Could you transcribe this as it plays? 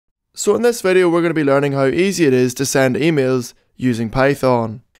So in this video we're going to be learning how easy it is to send emails using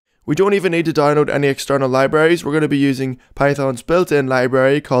Python. We don't even need to download any external libraries. We're going to be using Python's built-in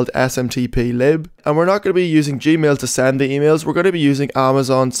library called smtplib, and we're not going to be using Gmail to send the emails. We're going to be using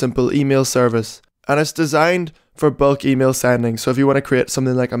Amazon Simple Email Service, and it's designed for bulk email sending. So if you want to create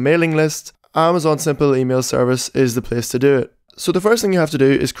something like a mailing list, Amazon Simple Email Service is the place to do it. So the first thing you have to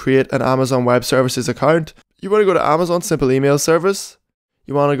do is create an Amazon Web Services account. You want to go to Amazon Simple Email Service,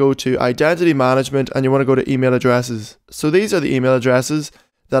 you want to go to Identity Management, and you want to go to Email Addresses. So these are the email addresses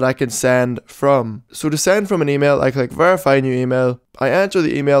that I can send from. So to send from an email, I click Verify New Email. I enter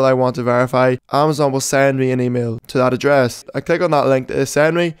the email I want to verify. Amazon will send me an email to that address. I click on that link that they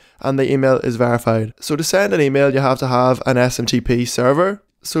send me, and the email is verified. So to send an email, you have to have an SMTP server.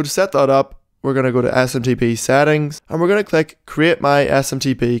 So to set that up, we're going to go to SMTP settings, and we're going to click Create My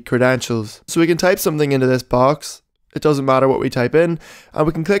SMTP Credentials. So we can type something into this box. It doesn't matter what we type in, and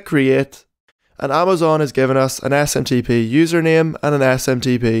we can click Create. And Amazon has given us an SMTP username and an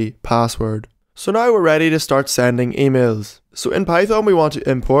SMTP password. So now we're ready to start sending emails. So in Python we want to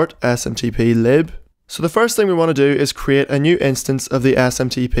import smtplib. So the first thing we want to do is create a new instance of the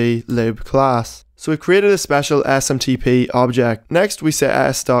smtplib class. So we've created a special SMTP object. Next we say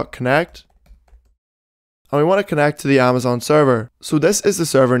s.connect, and we want to connect to the Amazon server. So this is the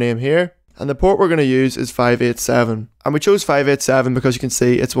server name here, and the port we're going to use is 587. And we chose 587 because you can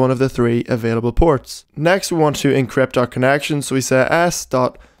see it's one of the 3 available ports. Next we want to encrypt our connection, so we say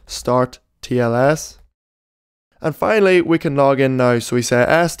s.starttls. And finally we can log in now, so we say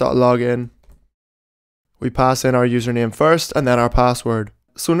s.login. We pass in our username first and then our password.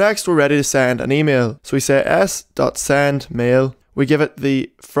 So next we're ready to send an email. So we say s.sendMail. We give it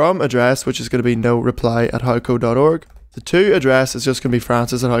the from address, which is going to be no reply at howcode.org. The to address is just going to be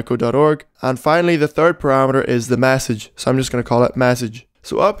francis@howcode.org. And finally, the third parameter is the message. So I'm just going to call it message.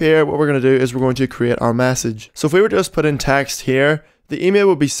 So up here, what we're going to do is we're going to create our message. So if we were to just put in text here, the email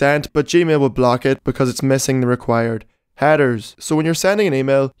will be sent, but Gmail will block it because it's missing the required headers. So when you're sending an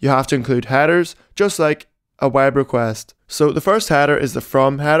email, you have to include headers, just like a web request. So the first header is the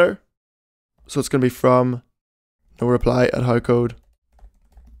from header. So it's going to be from no reply at howcode.org.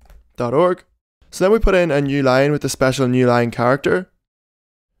 So then we put in a new line with the special new line character,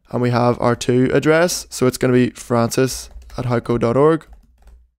 and we have our to address, so it's going to be francis@howcode.org.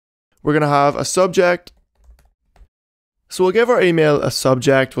 We're going to have a subject, so we'll give our email a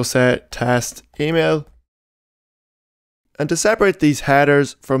subject, we'll say test email. And to separate these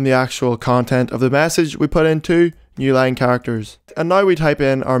headers from the actual content of the message, we put in 2 new line characters. And now we type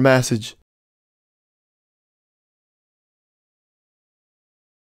in our message.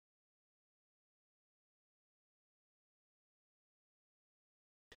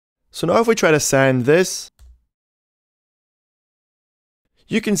 So now if we try to send this,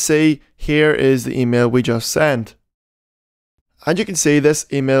 you can see here is the email we just sent. And you can see this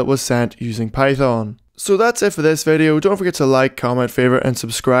email was sent using Python. So that's it for this video. Don't forget to like, comment, favorite, and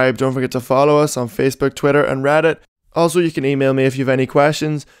subscribe. Don't forget to follow us on Facebook, Twitter, and Reddit. Also, you can email me if you have any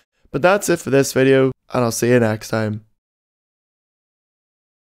questions. But that's it for this video, and I'll see you next time.